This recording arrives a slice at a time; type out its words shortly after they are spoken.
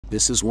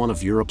This is one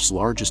of Europe's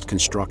largest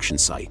construction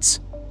sites.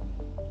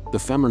 The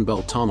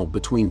Fehmarnbelt tunnel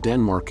between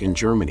Denmark and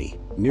Germany,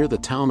 near the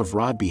town of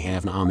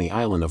Rødbyhavn on the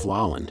island of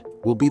Lolland,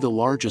 will be the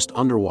largest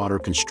underwater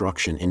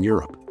construction in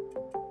Europe.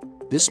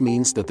 This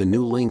means that the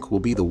new link will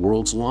be the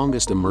world's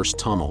longest immersed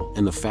tunnel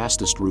and the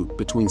fastest route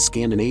between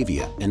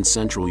Scandinavia and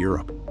Central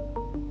Europe.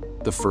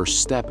 The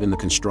first step in the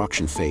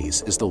construction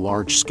phase is the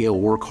large-scale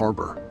work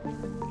harbour.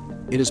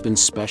 It has been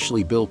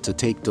specially built to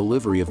take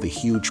delivery of the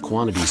huge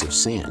quantities of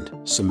sand,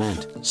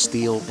 cement,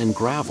 steel, and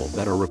gravel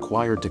that are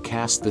required to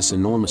cast this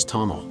enormous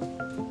tunnel.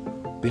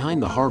 Behind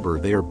the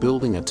harbour they are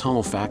building a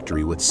tunnel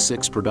factory with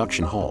 6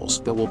 production halls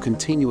that will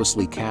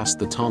continuously cast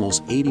the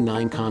tunnel's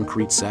 89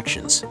 concrete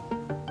sections.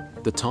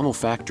 The tunnel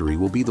factory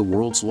will be the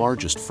world's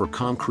largest for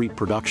concrete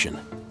production.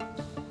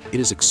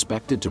 It is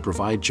expected to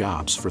provide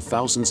jobs for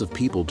thousands of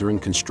people during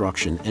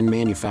construction and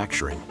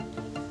manufacturing.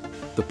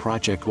 The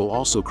project will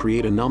also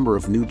create a number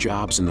of new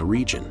jobs in the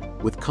region,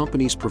 with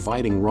companies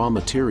providing raw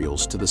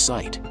materials to the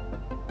site.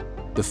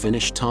 The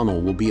finished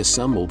tunnel will be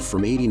assembled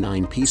from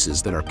 89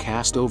 pieces that are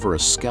cast over a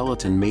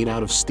skeleton made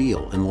out of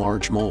steel and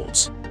large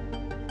molds.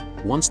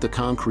 Once the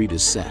concrete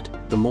is set,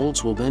 the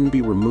molds will then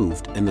be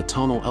removed and the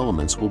tunnel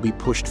elements will be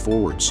pushed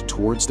forwards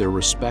towards their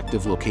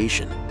respective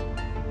location.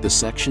 The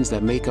sections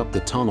that make up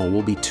the tunnel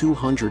will be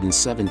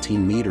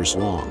 217 meters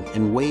long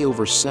and weigh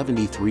over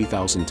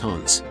 73,000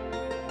 tons.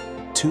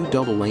 2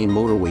 double-lane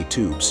motorway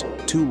tubes,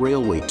 2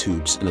 railway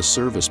tubes and a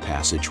service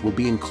passage will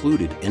be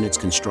included in its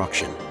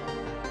construction.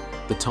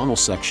 The tunnel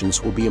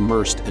sections will be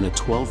immersed in a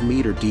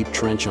 12-meter deep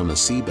trench on the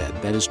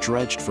seabed that is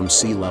dredged from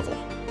sea level.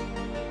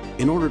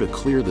 In order to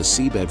clear the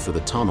seabed for the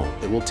tunnel,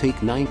 it will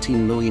take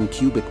 19 million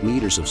cubic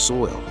meters of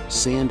soil,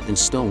 sand and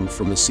stone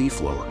from the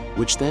seafloor,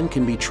 which then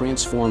can be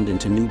transformed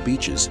into new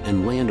beaches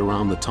and land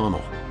around the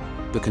tunnel.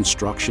 The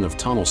construction of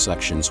tunnel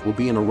sections will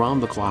be an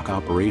around-the-clock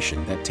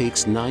operation that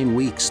takes 9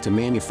 weeks to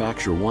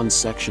manufacture one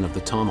section of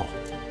the tunnel.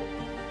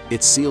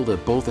 It's sealed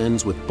at both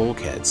ends with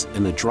bulkheads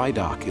and the dry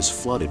dock is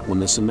flooded when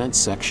the cement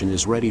section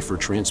is ready for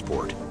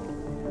transport.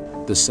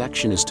 The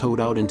section is towed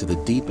out into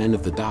the deep end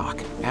of the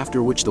dock,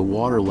 after which the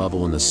water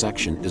level in the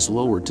section is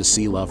lowered to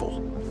sea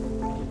level.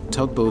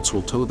 Tugboats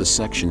will tow the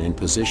section in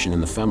position in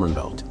the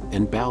Fehmarnbelt,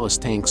 and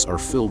ballast tanks are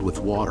filled with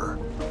water.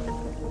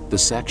 The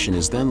section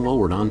is then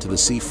lowered onto the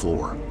sea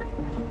floor.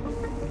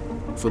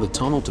 For the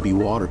tunnel to be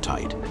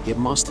watertight, it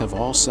must have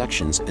all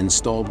sections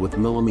installed with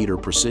millimeter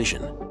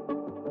precision.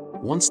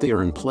 Once they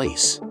are in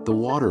place, the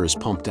water is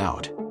pumped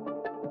out.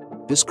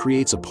 This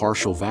creates a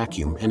partial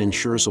vacuum and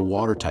ensures a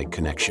watertight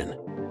connection.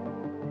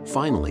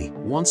 Finally,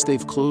 once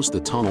they've closed the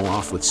tunnel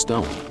off with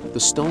stone, the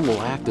stone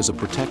will act as a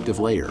protective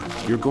layer.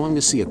 You're going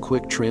to see a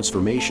quick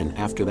transformation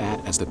after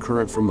that as the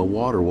current from the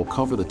water will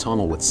cover the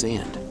tunnel with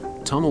sand.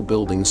 Tunnel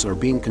buildings are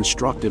being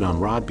constructed on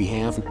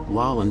Rødbyhavn,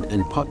 Lolland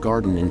and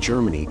Puttgarden in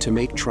Germany to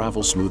make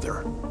travel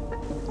smoother.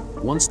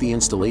 Once the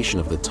installation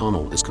of the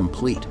tunnel is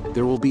complete,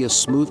 there will be a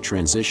smooth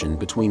transition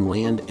between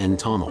land and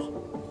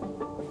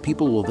tunnel.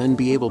 People will then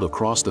be able to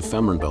cross the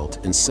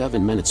Fehmarnbelt in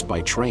 7 minutes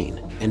by train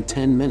and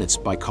 10 minutes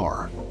by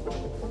car.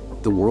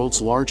 The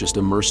world's largest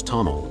immersed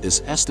tunnel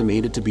is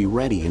estimated to be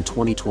ready in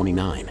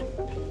 2029.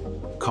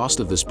 Cost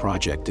of this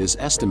project is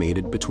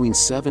estimated between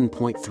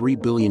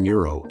 €7.3 billion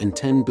and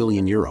 €10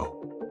 billion.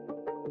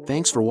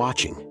 Thanks for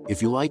watching.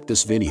 If you liked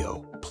this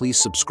video, please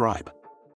subscribe.